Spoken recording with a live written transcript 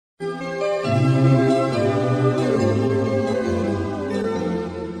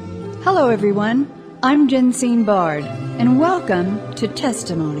Hello everyone, I'm Jensine Bard, and welcome to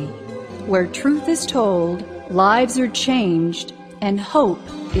Testimony, where truth is told, lives are changed, and hope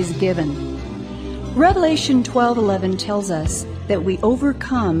is given. Revelation 12:11 tells us that we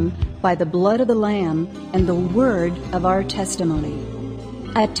overcome by the blood of the Lamb and the word of our testimony.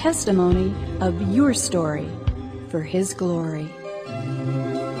 A testimony of your story for His glory.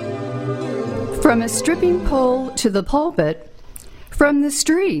 From a stripping pole to the pulpit, from the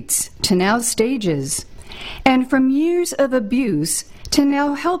streets to now stages, and from years of abuse to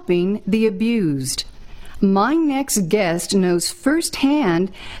now helping the abused. My next guest knows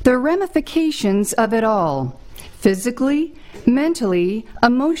firsthand the ramifications of it all, physically, mentally,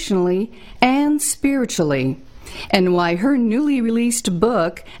 emotionally, and spiritually, and why her newly released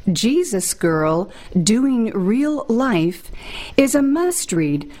book, Jesus Girl, Doing Real Life, is a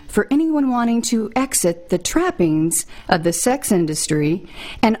must-read for anyone wanting to exit the trappings of the sex industry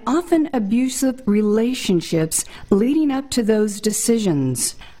and often abusive relationships leading up to those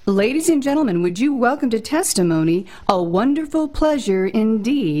decisions. Ladies and gentlemen, would you welcome to Testimony, a wonderful pleasure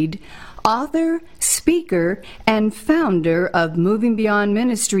indeed, author, speaker, and founder of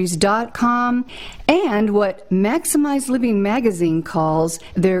MovingBeyondMinistries.com and what Maximize Living magazine calls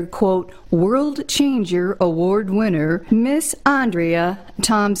their, quote, World Changer Award winner, Miss Andrea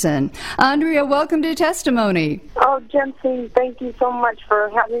Thompson. Andrea, welcome to Testimony. Oh, Jensine, thank you so much for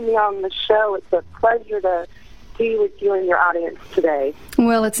having me on the show. It's a pleasure to be with you and your audience today.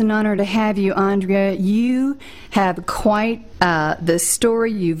 Well, it's an honor to have you, Andrea. You have quite the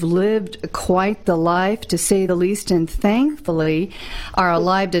story. You've lived quite the life, to say the least, and thankfully are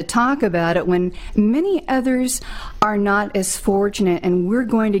alive to talk about it when many others are not as fortunate, and we're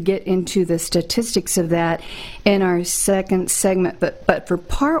going to get into the statistics of that in our second segment. But for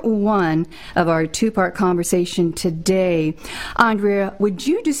part one of our two-part conversation today, Andrea, would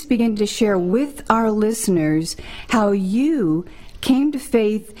you just begin to share with our listeners how you came to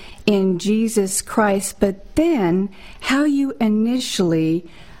faith in Jesus Christ, but then how you initially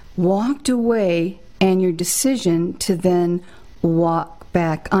walked away and your decision to then walk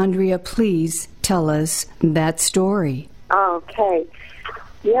back? Andrea, please tell us that story. Okay.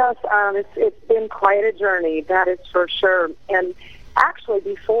 Yes, it's been quite a journey, that is for sure. And actually,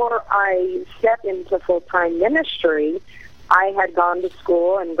 before I stepped into full-time ministry, I had gone to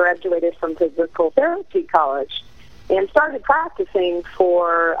school and graduated from physical therapy college and started practicing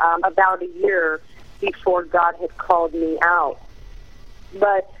for about a year before God had called me out.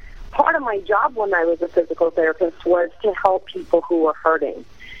 But part of my job when I was a physical therapist was to help people who were hurting,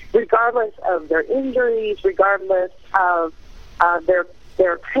 regardless of their injuries, regardless of their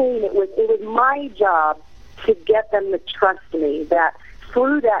pain. It was my job to get them to trust me, that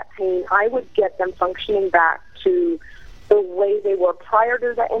through that pain I would get them functioning back to the way they were prior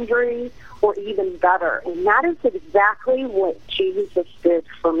to the injury, or even better. And that is exactly what Jesus did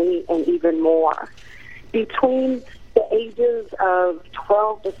for me, and even more. Between the ages of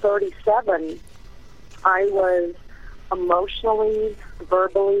 12 to 37, I was emotionally,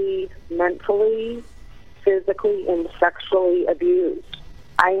 verbally, mentally, physically, and sexually abused.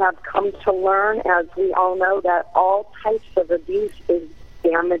 I have come to learn, as we all know, that all types of abuse is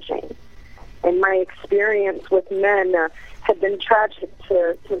damaging. And my experience with men had been tragic,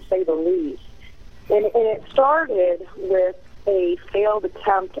 to say the least. And it started with a failed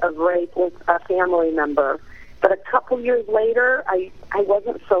attempt of rape with a family member. But a couple years later, I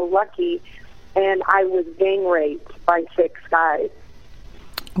wasn't so lucky, and I was gang raped by 6 guys.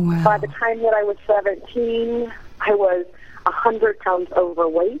 Wow. By the time that I was 17, I was 100 pounds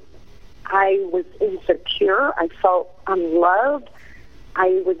overweight. I was insecure. I felt unloved.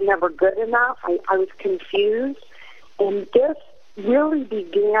 I was never good enough. I was confused. And this really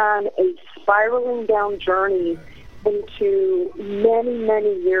began a spiraling down journey into many,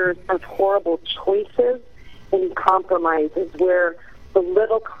 many years of horrible choices and compromises, where the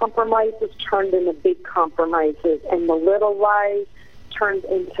little compromises turned into big compromises, and the little lies turned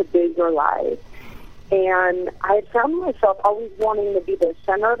into bigger lies. And I found myself always wanting to be the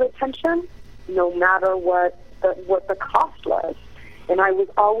center of attention, no matter what the cost was. And I was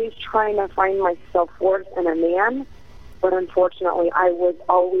always trying to find my self-worth in a man, but unfortunately I was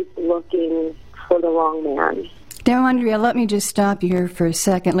always looking for the wrong man. Now, Andrea, let me just stop you here for a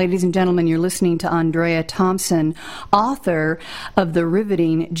second. Ladies and gentlemen, you're listening to Andrea Thompson, author of the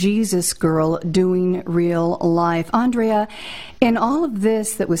riveting Jesus Girl, Doing Real Life. Andrea, in all of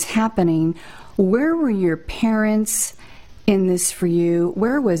this that was happening, where were your parents in this for you?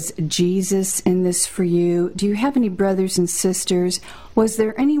 Where was Jesus in this for you? Do you have any brothers and sisters? Was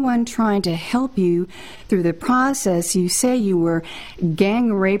there anyone trying to help you through the process? You say you were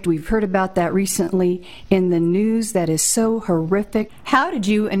gang raped. We've heard about that recently in the news. That is so horrific. How did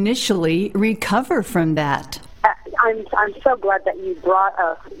you initially recover from that? I'm so glad that you brought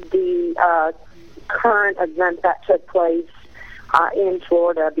up the current event that took place in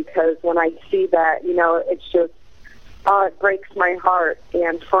Florida, because when I see that, it's just, it breaks my heart.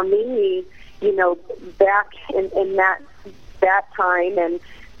 And for me, back in that time, and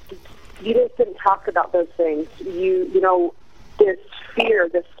you just didn't talk about those things. This fear,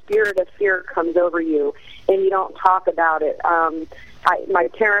 the spirit of fear comes over you, and you don't talk about it. My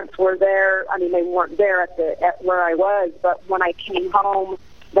parents were there. I mean, they weren't there at where I was, but when I came home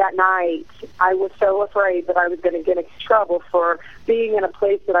that night, I was so afraid that I was going to get into trouble for being in a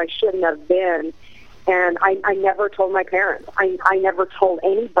place that I shouldn't have been. And I never told my parents. I never told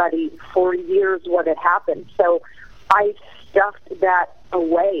anybody for years what had happened. So I stuffed that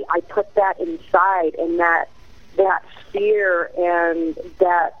away. I put that inside, and that fear and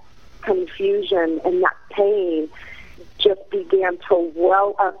that confusion and that pain just began to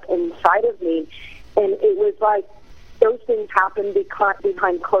well up inside of me. And it was like those things happened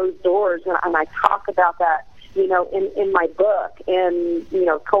behind closed doors, and I talk about that, in my book. And,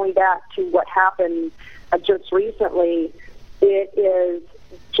 going back to what happened just recently, it is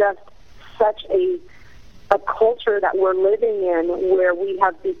just such a culture that we're living in where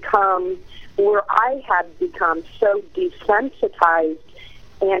I had become so desensitized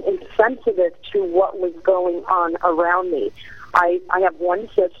and insensitive to what was going on around me. I have one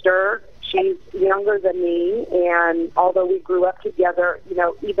sister. She's younger than me, and although we grew up together,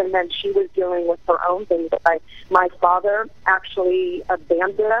 even then she was dealing with her own things. My father actually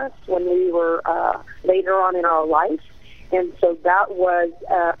abandoned us when we were later on in our life, and so that was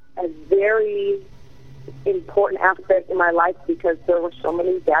a very important aspect in my life, because there were so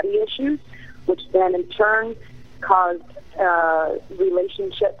many daddy issues, which then in turn caused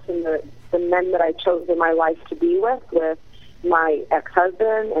relationships and the men that I chose in my life to be with my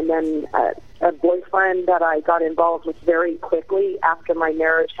ex-husband, and then a boyfriend that I got involved with very quickly after my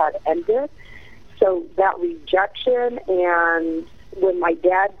marriage had ended. So that rejection, and when my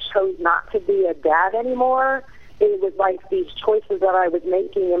dad chose not to be a dad anymore, it was like these choices that I was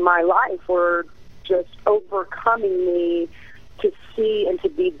making in my life were just overcoming me to see and to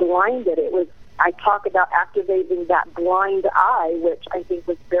be blinded. I talk about activating that blind eye, which I think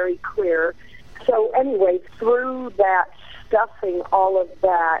was very clear. So anyway, through that stuffing all of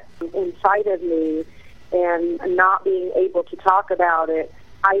that inside of me and not being able to talk about it,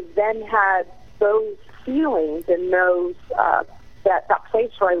 I then had those feelings and those that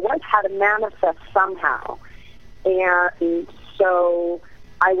place where I was had to manifest somehow. And so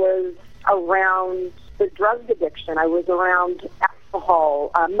I was around the drug addiction. I was around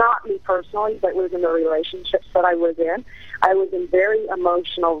alcohol, not me personally, but it was in the relationships that I was in. I was in very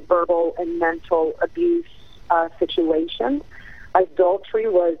emotional, verbal, and mental abuse situations. Adultery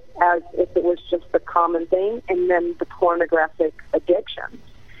was as if it was just the common thing, and then the pornographic addictions.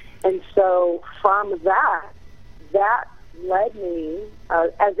 And so from that led me,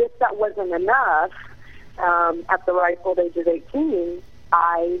 as if that wasn't enough, at the ripe old age of 18,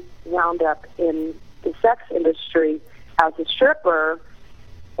 I wound up in the sex industry as a stripper,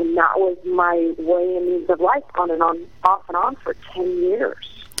 and that was my way and means of life off and on for 10 years.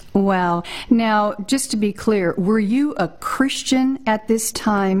 Wow. Now, just to be clear, were you a Christian at this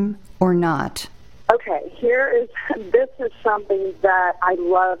time or not? Okay, this is something that I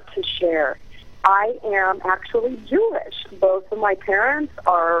love to share. I am actually Jewish. Both of my parents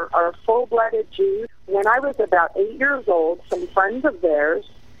are full-blooded Jews. When I was about 8 years old, some friends of theirs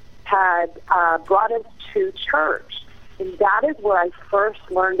had brought us to church, and that is where I first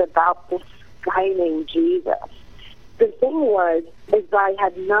learned about this guy named Jesus. The thing was, is I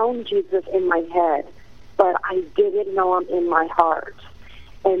had known Jesus in my head, but I didn't know him in my heart.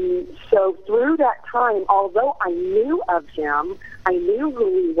 And so through that time, although I knew of him, I knew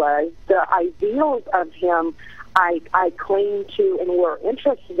who he was, the ideals of him I claimed to and were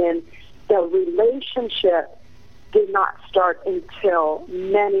interested in, the relationship did not start until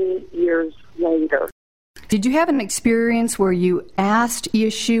many years later. Did you have an experience where you asked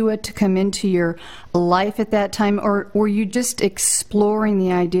Yeshua to come into your life at that time, or were you just exploring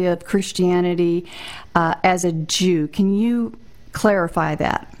the idea of Christianity as a Jew? Can you clarify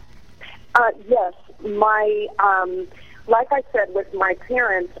that? Yes. Like I said, with my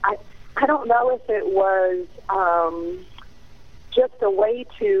parents, I don't know if it was just a way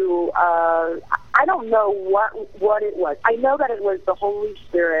to, I don't know what it was. I know that it was the Holy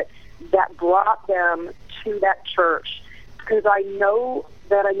Spirit that brought them to that church, because I know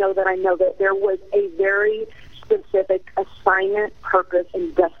that there was a very specific assignment, purpose,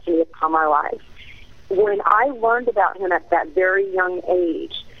 and destiny upon my life. When I learned about him at that very young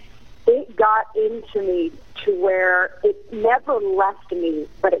age, it got into me to where it never left me,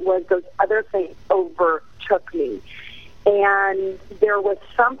 but it was those other things overtook me. And there was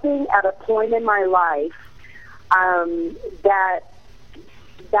something at a point in my life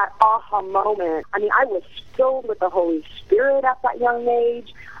that aha moment. I mean, I was filled with the Holy Spirit at that young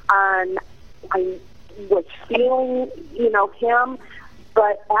age. I was feeling, him.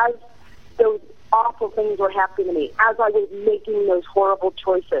 But as those awful things were happening to me, as I was making those horrible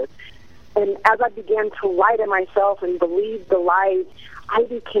choices, and as I began to lie to myself and believe the lies, I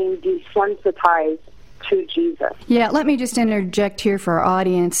became desensitized to Jesus. Yeah, let me just interject here for our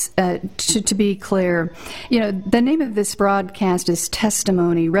audience to be clear. The name of this broadcast is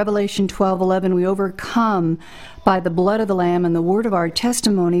Testimony. Revelation 12:11, we overcome by the blood of the Lamb and the word of our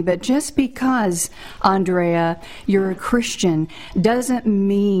testimony. But just because, Andrea, you're a Christian doesn't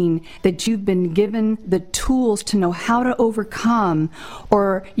mean that you've been given the tools to know how to overcome,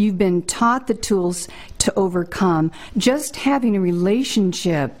 or you've been taught the tools to overcome. Just having a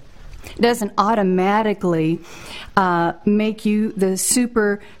relationship doesn't automatically make you the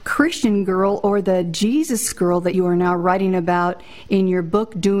super Christian girl or the Jesus girl that you are now writing about in your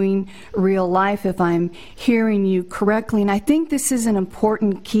book, Doing Real Life, if I'm hearing you correctly. And I think this is an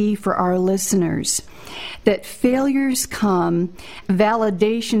important key for our listeners, that failures come,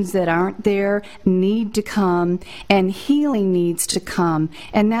 validations that aren't there need to come, and healing needs to come.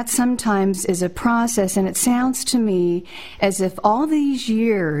 And that sometimes is a process. And it sounds to me as if all these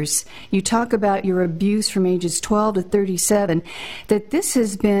years, you talk about your abuse from ages 12 to 37, that this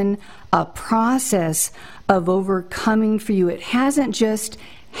has been a process of overcoming for you. It hasn't just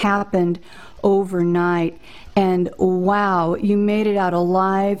happened overnight. And wow, you made it out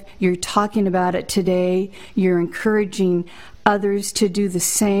alive. You're talking about it today. You're encouraging others to do the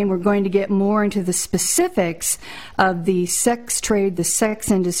same. We're going to get more into the specifics of the sex trade, the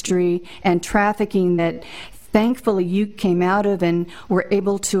sex industry, and trafficking that thankfully you came out of and were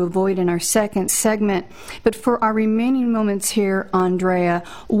able to avoid in our second segment. But for our remaining moments here, Andrea,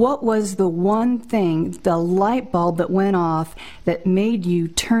 what was the one thing, the light bulb that went off that made you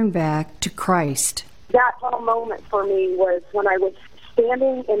turn back to Christ? That whole moment for me was when I was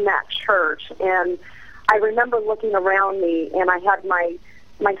standing in that church, and I remember looking around me, and I had my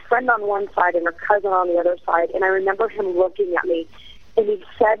friend on one side and her cousin on the other side, and I remember him looking at me, and he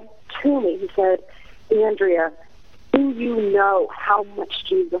said to me, he said, "Andrea, do you know how much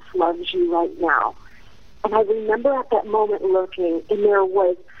Jesus loves you right now?" And I remember at that moment looking, and there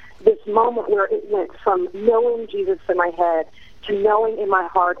was this moment where it went from knowing Jesus in my head to knowing in my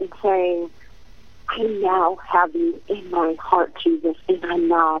heart and saying, "I now have you in my heart, Jesus, and I'm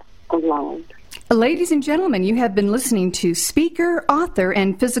not alone." Ladies and gentlemen, you have been listening to speaker, author,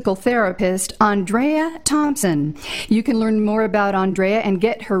 and physical therapist Andrea Thompson. You can learn more about Andrea and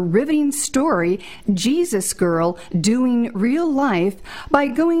get her riveting story, Jesus Girl, Doing Real Life, by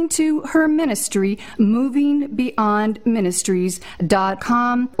going to her ministry,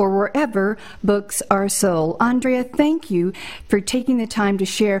 movingbeyondministries.com, or wherever books are sold. Andrea, thank you for taking the time to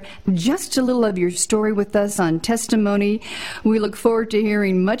share just a little of your story with us on Testimony. We look forward to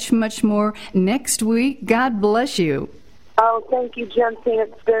hearing much, much more next week. God bless you. Oh, thank you, Jensen.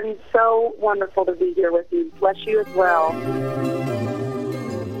 It's been so wonderful to be here with you. Bless you as well.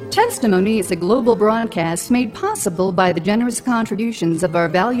 Testimony is a global broadcast made possible by the generous contributions of our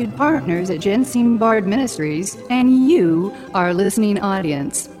valued partners at Jensen Bard Ministries and you, our listening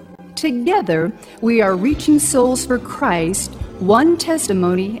audience. Together, we are reaching souls for Christ, one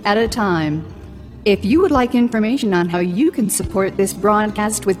testimony at a time. If you would like information on how you can support this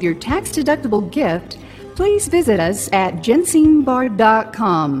broadcast with your tax-deductible gift, please visit us at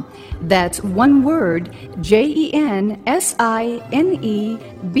jensenbard.com. That's one word,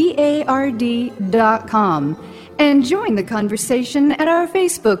 JENSINEBARD.com. And join the conversation at our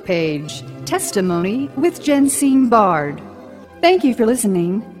Facebook page, Testimony with Jensen Bard. Thank you for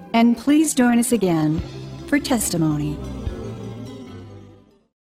listening, and please join us again for Testimony.